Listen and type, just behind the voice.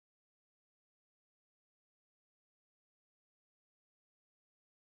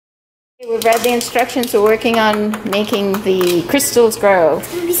We've read the instructions. We're working on making the crystals grow.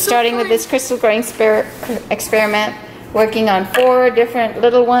 Starting with this crystal growing experiment, working on 4 different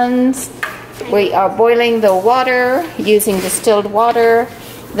little ones. We are boiling the water using distilled water.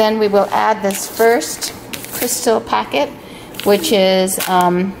 Then we will add this first crystal packet, which is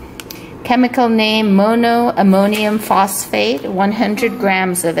chemical name monoammonium phosphate, 100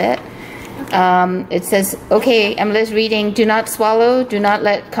 grams of it. It says, okay, I'm just reading, do not swallow, do not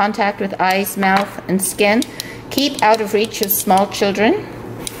let contact with eyes, mouth, and skin. Keep out of reach of small children.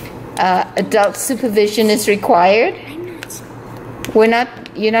 Adult supervision is required.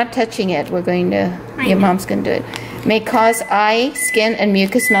 You're not touching it. We're going to, your mom's going to do it. May cause eye, skin, and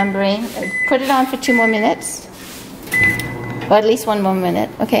mucous membrane. Put it on for 2 more minutes. Or at least 1 more minute,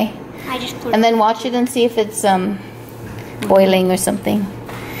 okay. And then watch it and see if it's boiling or something.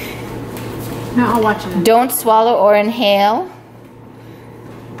 No, I'll watch it. Don't swallow or inhale.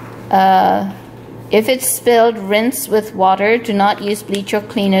 If it's spilled, rinse with water. Do not use bleach or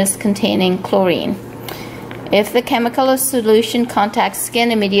cleaners containing chlorine. If the chemical or solution contacts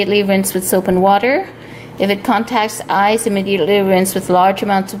skin, immediately rinse with soap and water. If it contacts eyes, immediately rinse with large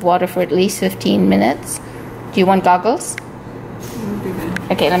amounts of water for at least 15 minutes. Do you want goggles?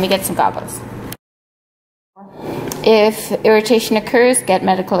 Okay, let me get some goggles. If irritation occurs, get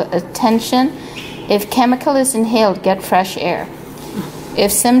medical attention. If chemical is inhaled, get fresh air.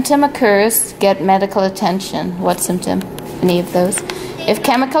 If symptom occurs, get medical attention. What symptom? Any of those? If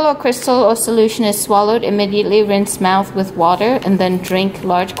chemical or crystal or solution is swallowed, immediately rinse mouth with water and then drink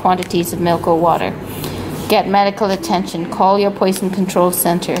large quantities of milk or water. Get medical attention. Call your poison control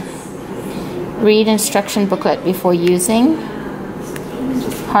center. Read instruction booklet before using.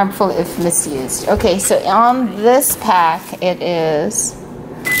 Harmful if misused. Okay, so on this pack it is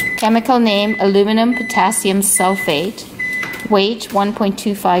chemical name aluminum potassium sulphate, weight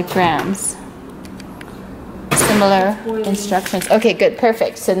 1.25 grams. Similar instructions. Okay, good,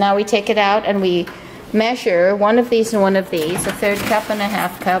 perfect. So now we take it out and we measure one of these and one of these, a 1/3 cup and a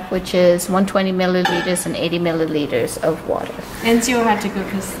 1/2 cup, which is 120 milliliters and 80 milliliters of water. And Zio had to go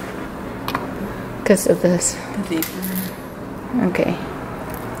because of this. Okay.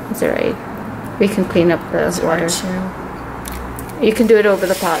 It's alright. We can clean up the water. You can do it over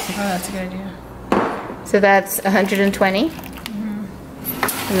the pot. Oh, that's a good idea. So that's 120.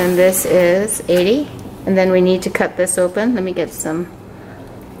 And then this is 80. And then we need to cut this open. Let me get some.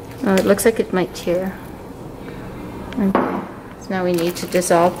 Oh, it looks like it might tear. Okay. So now we need to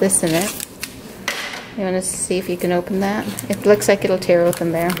dissolve this in it. You want to see if you can open that? It looks like it'll tear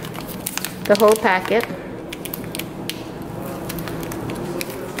open there. The whole packet.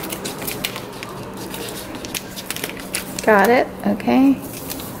 Got it? Okay.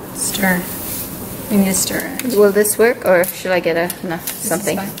 Stir. We need to stir it. Will this work, or should I get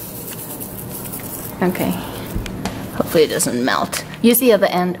something? Okay. Hopefully it doesn't melt. Use the other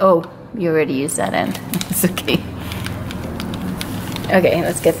end. Oh, you already used that end. It's okay. Okay,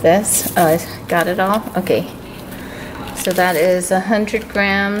 let's get this. Got it all? Okay. So that is 100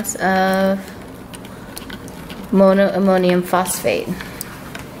 grams of monoammonium phosphate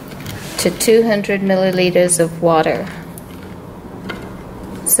to 200 milliliters of water.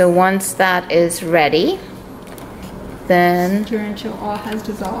 So once that is ready, then stir until all has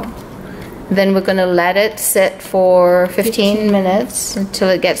dissolved. Then we're going to let it sit for 15 minutes until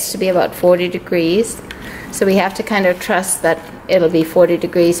it gets to be about 40 degrees. So we have to kind of trust that it'll be 40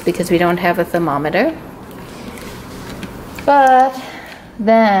 degrees because we don't have a thermometer. But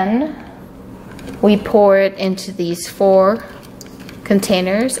then we pour it into these 4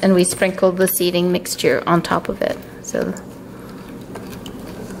 containers and we sprinkle the seeding mixture on top of it. So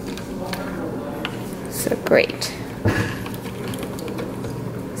great.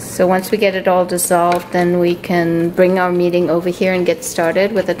 So once we get it all dissolved, then we can bring our meeting over here and get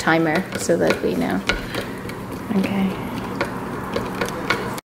started with a timer so that we know. Okay.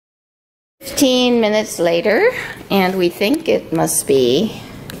 15 minutes later, and we think it must be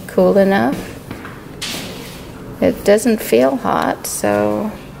cool enough. It doesn't feel hot, so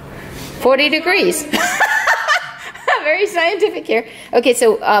 40 degrees. Very scientific here. Okay,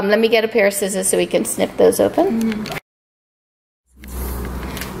 so let me get a pair of scissors so we can snip those open.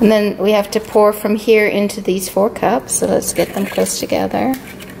 And then we have to pour from here into these 4 cups. So let's get them close together.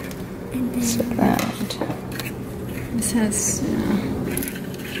 So that. This has.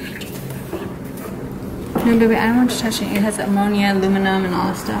 No, baby, I don't want you touching it. It has ammonia, aluminum, and all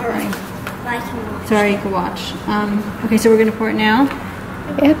that stuff. Right? Sorry, you can watch. Okay, so we're gonna pour it now.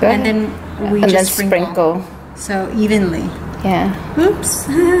 Yeah, go ahead. And then we just sprinkle. So evenly. Yeah. Oops.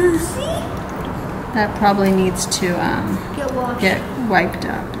 That probably needs to get wiped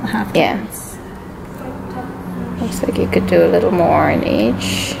up afterwards. Yeah. Looks like you could do a little more in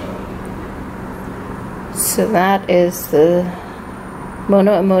each. So that is the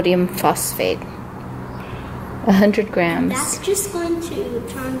monoammonium phosphate. 100 grams. That's just going to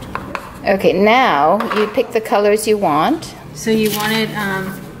turn to purple. Okay, now you pick the colors you want. So you wanted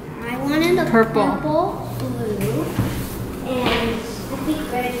I wanted a purple, blue, and I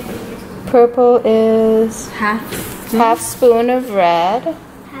think red. Purple is half spoon of red.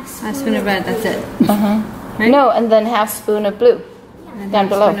 half spoon of red. That's it. Right? No, and then half spoon of blue. Down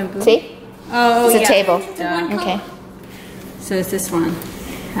below. Blue. See? Oh, It's a yeah. table. Duh. Okay. So it's this one.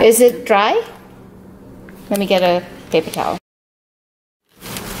 Is it dry? Let me get a paper towel.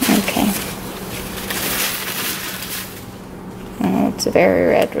 Okay. Oh, it's a very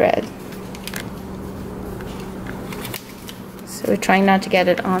red. So we're trying not to get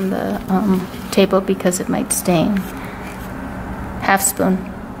it on the table because it might stain. Half spoon.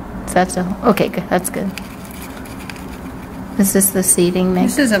 So that's okay, good. That's good. Is this the seeding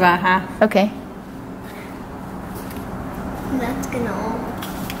mix? This is about half. Okay. That's gonna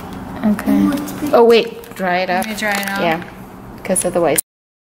all. Okay. Oh wait, dry it up. Let me dry it out. Yeah, because otherwise.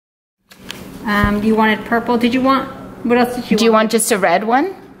 You wanted purple. Did you want? What else did you want? Do you want just a red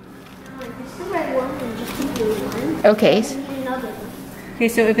one? Just the red one and just the blue one. Okay. And another one. Okay,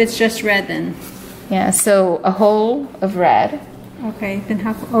 so if it's just red, then. Yeah, so a whole of red. Okay, then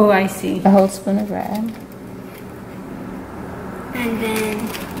half. Oh, I see. A whole spoon of red. And then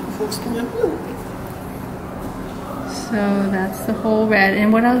a whole spoon of blue. So that's the whole red.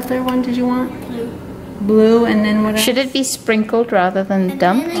 And what other one did you want? Blue. Blue, and then what else? Should it be sprinkled rather than And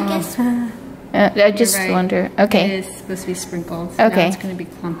dumped? then I guess I just You're right. wonder. It Okay, is supposed to be sprinkled. So Okay. Now it's going to be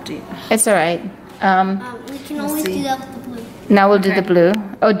clumpy. it's all right. we can always see. do that with the blue. Now we'll do Okay. the blue.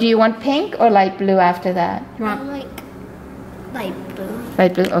 Oh, do you want pink or light blue after that? You I want like light blue.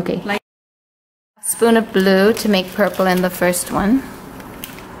 Light blue, okay. Light- Spoon of blue to make purple in the first one.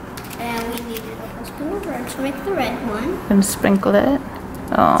 And we needed a whole spoon of red to make the red one. Gonna sprinkle it.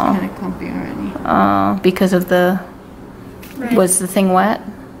 Oh, kind of clumpy already. because of the, Red. was the thing wet?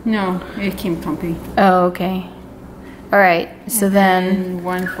 No, it came clumpy. Oh, okay. All right, so then And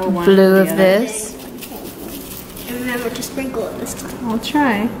one for one. blue the of other. this. And remember to sprinkle it this time. I'll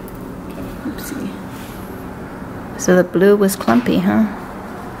try. Oopsie. So the blue was clumpy, huh?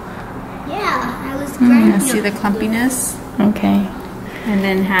 Yeah, I was grinding See up the clumpiness? Okay. And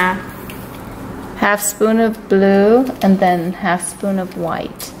then half. Half spoon of blue and then half spoon of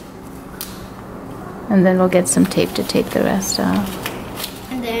white. And then we'll get some tape to tape the rest off.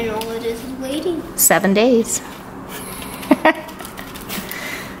 And then all it is waiting. 7 days.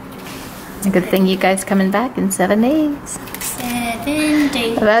 A good thing you guys coming back in 7 days. 7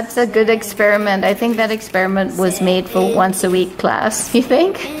 days. That's a good experiment. I think that experiment was made for once a week class. You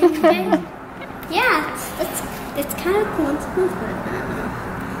think? Yeah, it's kind of cool and smooth, but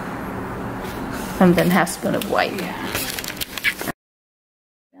And then half spoon of white.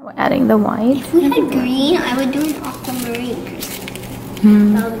 Now we're adding the white. if we had green, I would do an aquamarine crystal.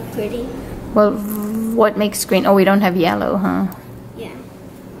 That would be pretty. Well, what makes green? Oh, we don't have yellow, huh? Yeah.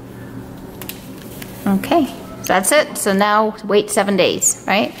 Okay, so that's it. So now wait 7 days,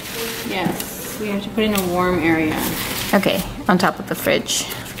 right? Yes. We have to put in a warm area. Okay, on top of the fridge.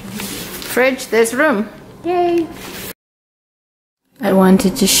 Fridge, there's room. Yay! I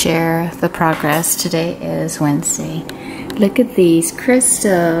wanted to share the progress. Today is Wednesday. Look at these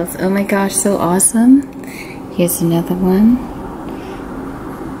crystals. Oh my gosh, so awesome. Here's another one.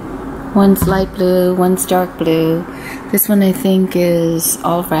 One's light blue, one's dark blue. This one I think is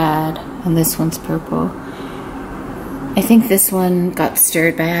all red, and this one's purple. I think this one got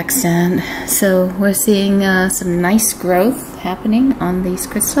stirred by accident. So we're seeing some nice growth happening on these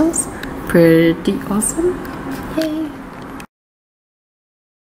crystals. Pretty awesome. Yay!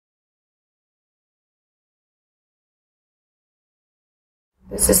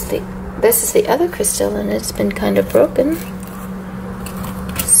 This is the other crystal, and it's been kind of broken.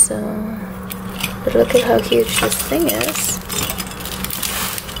 So, but look at how huge this thing is.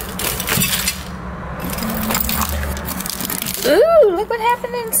 Ooh, look what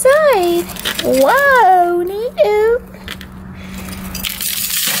happened inside. Whoa, neato.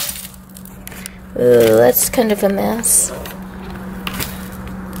 Ooh, that's kind of a mess.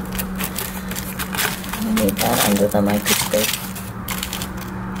 I need that under the microscope.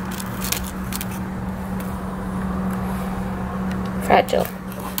 Fragile.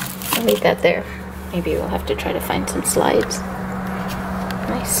 I'll leave that there. Maybe we'll have to try to find some slides.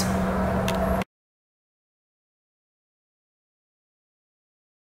 Nice.